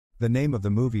The name of the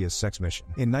movie is Sex Mission.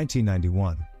 In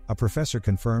 1991, a professor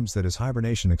confirms that his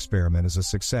hibernation experiment is a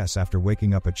success after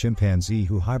waking up a chimpanzee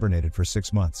who hibernated for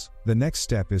 6 months. The next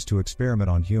step is to experiment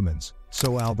on humans,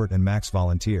 so Albert and Max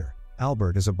volunteer.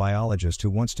 Albert is a biologist who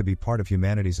wants to be part of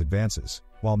humanity's advances,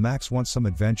 while Max wants some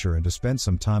adventure and to spend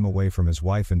some time away from his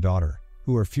wife and daughter,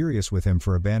 who are furious with him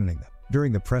for abandoning them.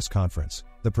 During the press conference,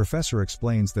 the professor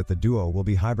explains that the duo will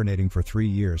be hibernating for 3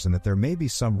 years and that there may be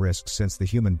some risks since the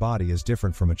human body is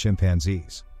different from a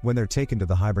chimpanzee's. When they're taken to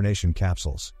the hibernation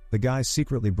capsules, the guys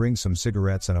secretly bring some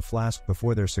cigarettes and a flask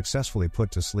before they're successfully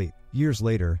put to sleep. Years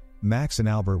later, Max and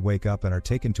Albert wake up and are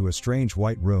taken to a strange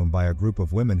white room by a group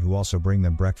of women who also bring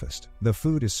them breakfast. The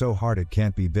food is so hard it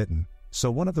can't be bitten,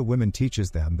 so one of the women teaches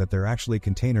them that they're actually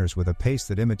containers with a paste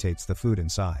that imitates the food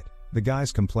inside. The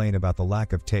guys complain about the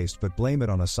lack of taste but blame it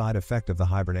on a side effect of the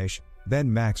hibernation.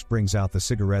 Then Max brings out the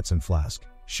cigarettes and flask,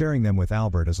 sharing them with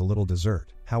Albert as a little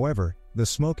dessert. However, the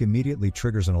smoke immediately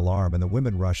triggers an alarm and the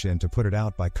women rush in to put it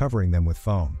out by covering them with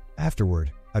foam.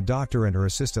 Afterward, a doctor and her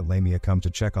assistant Lamia come to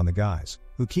check on the guys,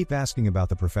 who keep asking about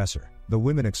the professor. The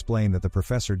women explain that the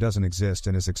professor doesn't exist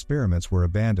and his experiments were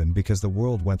abandoned because the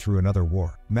world went through another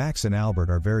war. Max and Albert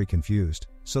are very confused,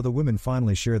 so the women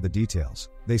finally share the details.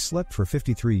 They slept for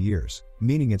 53 years,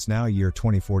 meaning it's now year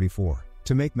 2044.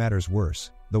 To make matters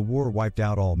worse, the war wiped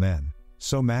out all men,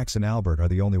 so Max and Albert are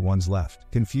the only ones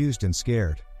left. Confused and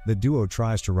scared, the duo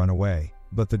tries to run away,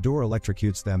 but the door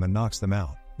electrocutes them and knocks them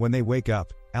out. When they wake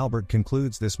up, Albert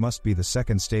concludes this must be the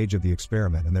second stage of the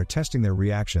experiment and they're testing their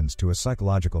reactions to a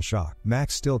psychological shock.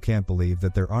 Max still can't believe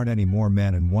that there aren't any more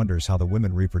men and wonders how the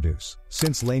women reproduce.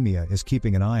 Since Lamia is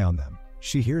keeping an eye on them,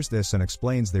 she hears this and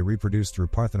explains they reproduce through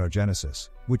parthenogenesis,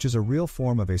 which is a real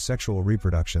form of asexual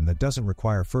reproduction that doesn't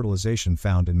require fertilization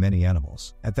found in many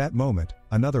animals. At that moment,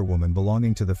 another woman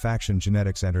belonging to the faction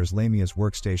Genetics enters Lamia's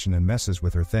workstation and messes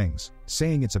with her things,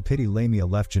 saying it's a pity Lamia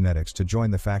left Genetics to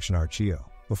join the faction Archeo.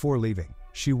 Before leaving,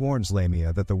 she warns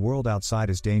Lamia that the world outside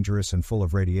is dangerous and full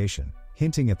of radiation,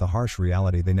 hinting at the harsh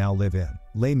reality they now live in.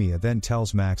 Lamia then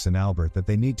tells Max and Albert that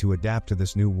they need to adapt to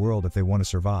this new world if they want to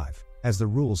survive, as the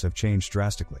rules have changed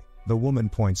drastically. The woman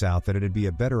points out that it'd be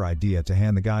a better idea to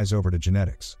hand the guys over to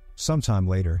Genetics. Sometime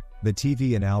later, the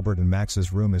TV in Albert and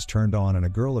Max's room is turned on and a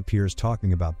girl appears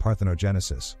talking about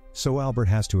parthenogenesis, so Albert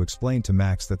has to explain to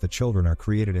Max that the children are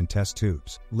created in test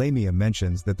tubes. Lamia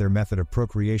mentions that their method of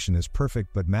procreation is perfect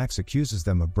but Max accuses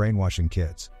them of brainwashing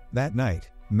kids. That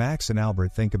night, Max and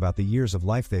Albert think about the years of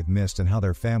life they've missed and how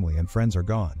their family and friends are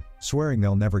gone. Swearing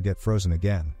they'll never get frozen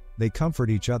again, they comfort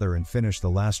each other and finish the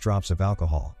last drops of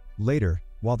alcohol. Later,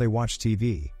 while they watch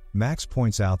TV, Max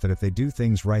points out that if they do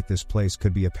things right this place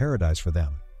could be a paradise for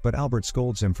them, but Albert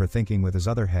scolds him for thinking with his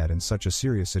other head in such a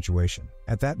serious situation.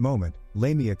 At that moment,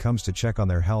 Lamia comes to check on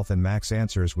their health and Max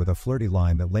answers with a flirty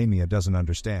line that Lamia doesn't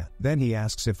understand. Then he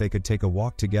asks if they could take a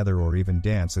walk together or even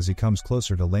dance as he comes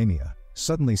closer to Lamia,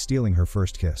 suddenly stealing her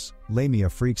first kiss. Lamia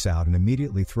freaks out and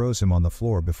immediately throws him on the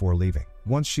floor before leaving.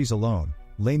 Once she's alone,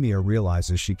 Lamia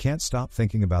realizes she can't stop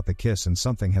thinking about the kiss and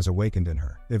something has awakened in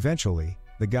her. Eventually,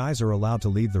 the guys are allowed to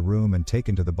leave the room and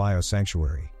taken to the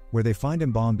biosanctuary, where they find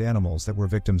embalmed animals that were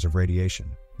victims of radiation.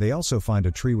 They also find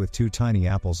a tree with 2 tiny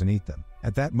apples and eat them.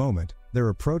 At that moment, they're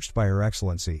approached by Her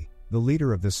Excellency, the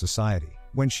leader of this society.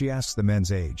 When she asks the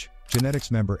men's age, Genetics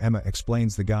member Emma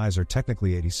explains the guys are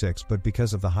technically 86 but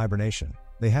because of the hibernation,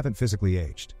 they haven't physically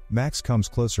aged. Max comes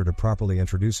closer to properly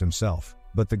introduce himself,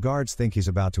 but the guards think he's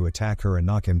about to attack her and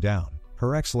knock him down.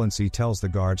 Her Excellency tells the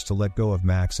guards to let go of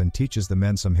Max and teaches the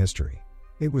men some history.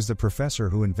 It was the professor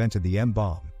who invented the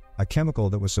M-bomb, a chemical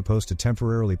that was supposed to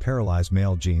temporarily paralyze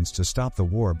male genes to stop the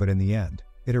war, but in the end,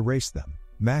 it erased them.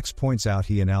 Max points out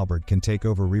he and Albert can take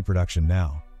over reproduction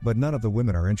now, but none of the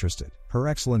women are interested. Her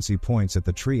Excellency points at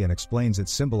the tree and explains it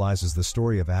symbolizes the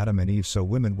story of Adam and Eve so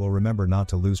women will remember not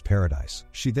to lose paradise.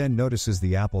 She then notices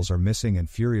the apples are missing and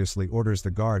furiously orders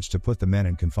the guards to put the men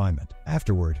in confinement.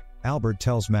 Afterward, Albert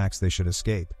tells Max they should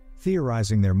escape,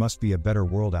 theorizing there must be a better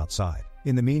world outside.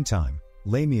 In the meantime,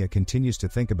 Lamia continues to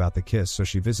think about the kiss so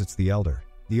she visits the elder,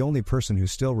 the only person who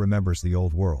still remembers the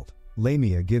old world.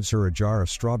 Lamia gives her a jar of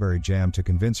strawberry jam to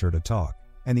convince her to talk,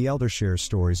 and the elder shares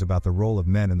stories about the role of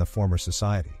men in the former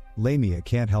society. Lamia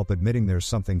can't help admitting there's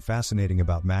something fascinating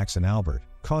about Max and Albert,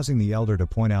 causing the elder to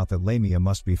point out that Lamia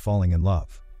must be falling in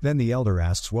love. Then the elder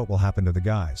asks what will happen to the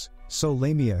guys, so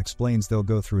Lamia explains they'll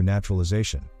go through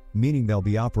naturalization, meaning they'll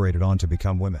be operated on to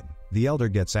become women. The elder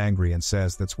gets angry and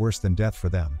says that's worse than death for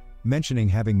them, mentioning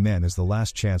having men is the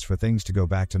last chance for things to go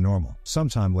back to normal.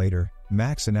 Sometime later,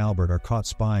 Max and Albert are caught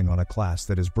spying on a class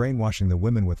that is brainwashing the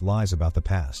women with lies about the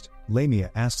past.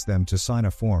 Lamia asks them to sign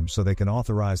a form so they can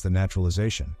authorize the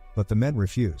naturalization, but the men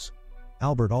refuse.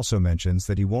 Albert also mentions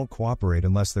that he won't cooperate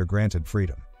unless they're granted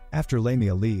freedom. After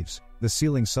Lamia leaves, the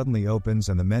ceiling suddenly opens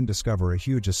and the men discover a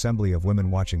huge assembly of women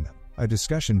watching them. A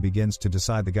discussion begins to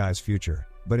decide the guy's future,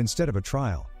 but instead of a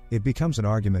trial, it becomes an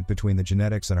argument between the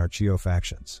Genetics and Archeo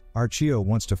factions. Archeo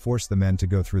wants to force the men to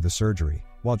go through the surgery,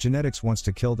 while Genetics wants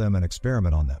to kill them and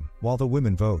experiment on them. While the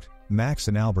women vote, Max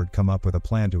and Albert come up with a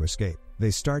plan to escape.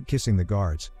 They start kissing the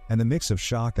guards, and the mix of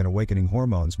shock and awakening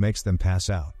hormones makes them pass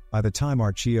out. By the time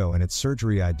Archeo and its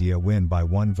surgery idea win by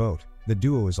one vote, the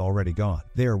duo is already gone.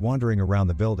 They are wandering around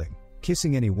the building,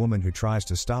 kissing any woman who tries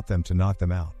to stop them to knock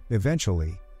them out.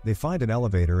 Eventually, they find an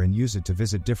elevator and use it to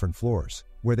visit different floors,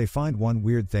 where they find one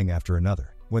weird thing after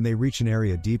another. When they reach an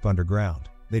area deep underground,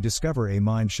 they discover a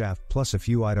mine shaft plus a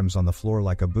few items on the floor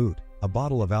like a boot, a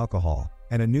bottle of alcohol,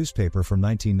 and a newspaper from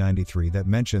 1993 that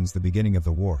mentions the beginning of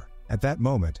the war. At that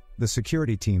moment, the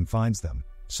security team finds them,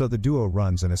 so the duo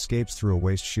runs and escapes through a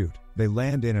waste chute. They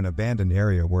land in an abandoned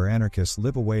area where anarchists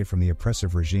live away from the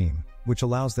oppressive regime, which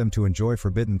allows them to enjoy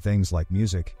forbidden things like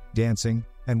music, dancing,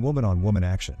 and woman-on-woman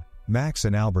action. Max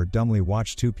and Albert dumbly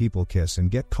watch two people kiss and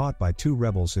get caught by two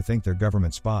rebels who think they're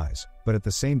government spies, but at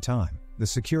the same time, the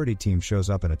security team shows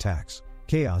up and attacks.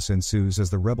 Chaos ensues as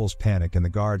the rebels panic and the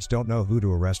guards don't know who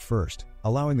to arrest first,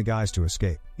 allowing the guys to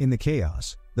escape. In the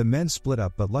chaos, the men split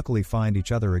up but luckily find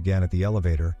each other again at the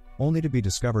elevator, only to be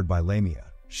discovered by Lamia.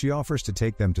 She offers to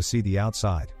take them to see the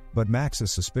outside, but Max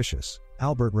is suspicious.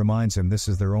 Albert reminds him this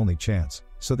is their only chance,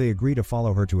 so they agree to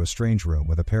follow her to a strange room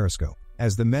with a periscope.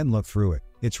 As the men look through it,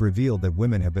 it's revealed that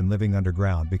women have been living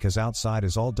underground because outside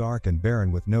is all dark and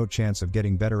barren with no chance of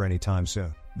getting better anytime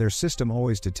soon. Their system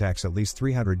always detects at least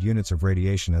 300 units of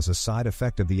radiation as a side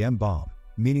effect of the M-bomb,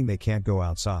 meaning they can't go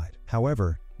outside.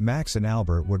 However, Max and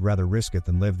Albert would rather risk it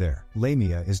than live there.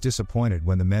 Lamia is disappointed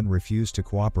when the men refuse to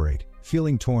cooperate,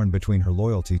 feeling torn between her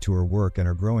loyalty to her work and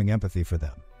her growing empathy for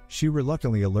them. She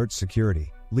reluctantly alerts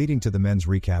security, leading to the men's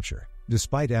recapture.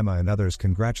 Despite Emma and others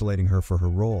congratulating her for her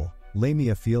role,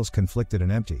 Lamia feels conflicted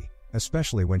and empty,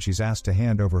 especially when she's asked to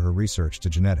hand over her research to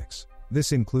Genetics.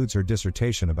 This includes her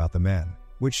dissertation about the men,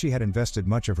 which she had invested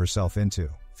much of herself into.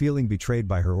 Feeling betrayed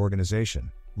by her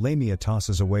organization, Lamia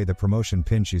tosses away the promotion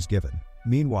pin she's given.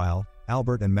 Meanwhile,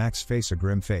 Albert and Max face a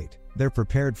grim fate. They're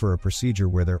prepared for a procedure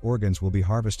where their organs will be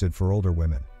harvested for older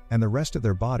women, and the rest of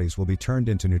their bodies will be turned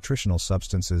into nutritional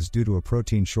substances due to a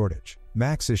protein shortage.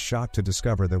 Max is shocked to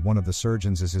discover that one of the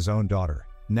surgeons is his own daughter,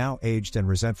 now aged and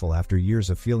resentful after years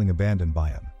of feeling abandoned by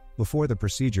him. Before the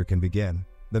procedure can begin,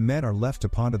 the men are left to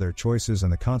ponder their choices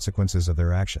and the consequences of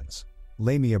their actions.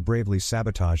 Lamia bravely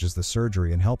sabotages the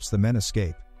surgery and helps the men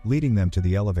escape, leading them to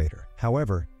the elevator.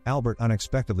 However, Albert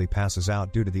unexpectedly passes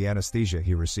out due to the anesthesia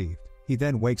he received. He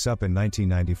then wakes up in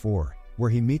 1994, where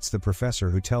he meets the professor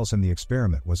who tells him the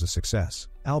experiment was a success.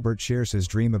 Albert shares his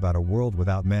dream about a world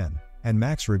without men, and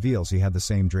Max reveals he had the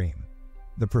same dream.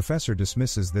 The professor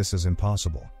dismisses this as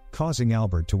impossible, causing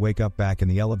Albert to wake up back in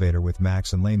the elevator with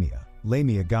Max and Lamia.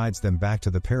 Lamia guides them back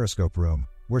to the periscope room,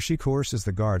 where she coerces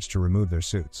the guards to remove their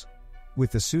suits.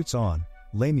 With the suits on,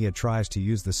 Lamia tries to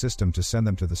use the system to send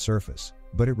them to the surface,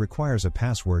 but it requires a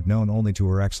password known only to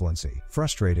Her Excellency.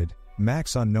 Frustrated,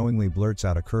 Max unknowingly blurts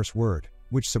out a curse word,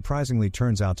 which surprisingly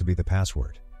turns out to be the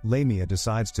password. Lamia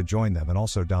decides to join them and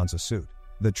also dons a suit.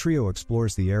 The trio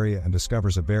explores the area and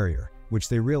discovers a barrier, which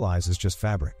they realize is just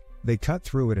fabric. They cut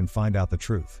through it and find out the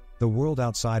truth. The world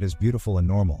outside is beautiful and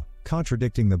normal,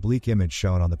 contradicting the bleak image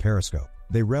shown on the periscope.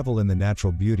 They revel in the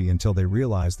natural beauty until they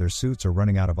realize their suits are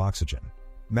running out of oxygen.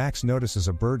 Max notices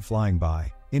a bird flying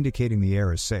by, indicating the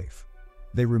air is safe.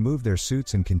 They remove their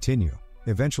suits and continue,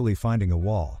 eventually finding a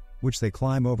wall, which they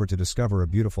climb over to discover a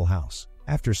beautiful house.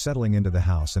 After settling into the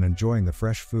house and enjoying the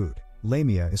fresh food,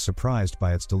 Lamia is surprised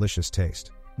by its delicious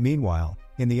taste. Meanwhile,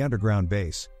 in the underground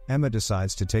base, Emma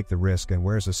decides to take the risk and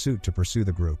wears a suit to pursue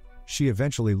the group. She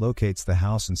eventually locates the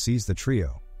house and sees the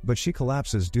trio, but she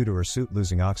collapses due to her suit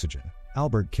losing oxygen.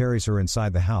 Albert carries her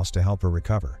inside the house to help her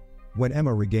recover. When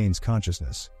Emma regains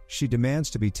consciousness, she demands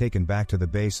to be taken back to the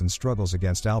base and struggles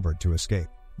against Albert to escape.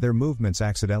 Their movements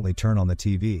accidentally turn on the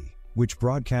TV, which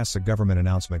broadcasts a government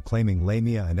announcement claiming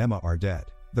Lamia and Emma are dead.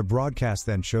 The broadcast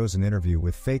then shows an interview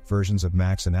with fake versions of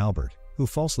Max and Albert, who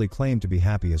falsely claim to be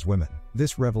happy as women.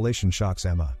 This revelation shocks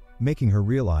Emma, making her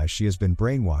realize she has been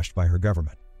brainwashed by her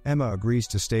government. Emma agrees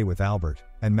to stay with Albert,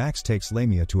 and Max takes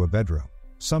Lamia to a bedroom.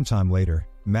 Sometime later,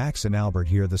 Max and Albert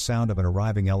hear the sound of an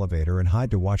arriving elevator and hide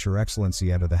to watch Her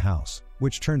Excellency enter the house,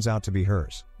 which turns out to be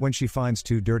hers. When she finds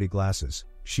two dirty glasses,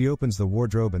 she opens the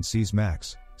wardrobe and sees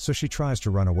Max, so she tries to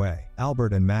run away.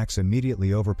 Albert and Max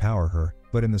immediately overpower her,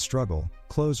 but in the struggle,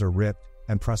 clothes are ripped,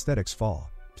 and prosthetics fall.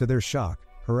 To their shock,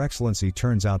 Her Excellency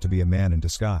turns out to be a man in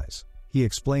disguise. He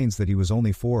explains that he was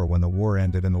only 4 when the war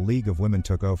ended and the League of Women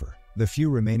took over. The few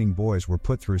remaining boys were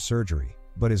put through surgery,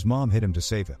 but his mom hid him to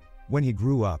save him. When he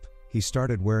grew up, he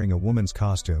started wearing a woman's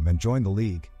costume and joined the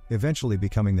League, eventually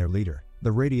becoming their leader.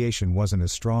 The radiation wasn't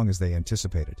as strong as they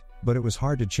anticipated, but it was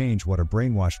hard to change what a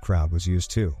brainwashed crowd was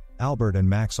used to. Albert and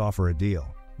Max offer a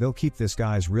deal. They'll keep this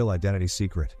guy's real identity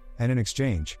secret, and in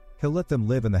exchange, he'll let them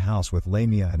live in the house with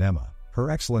Lamia and Emma. Her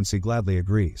Excellency gladly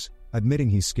agrees, admitting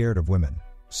he's scared of women.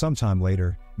 Sometime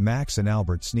later, Max and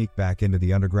Albert sneak back into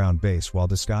the underground base while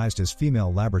disguised as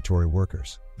female laboratory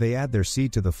workers. They add their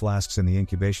seed to the flasks in the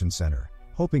incubation center,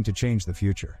 hoping to change the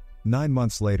future. 9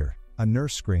 months later, a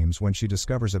nurse screams when she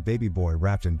discovers a baby boy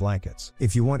wrapped in blankets.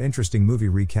 If you want interesting movie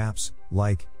recaps,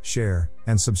 like, share,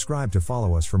 and subscribe to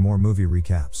follow us for more movie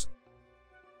recaps.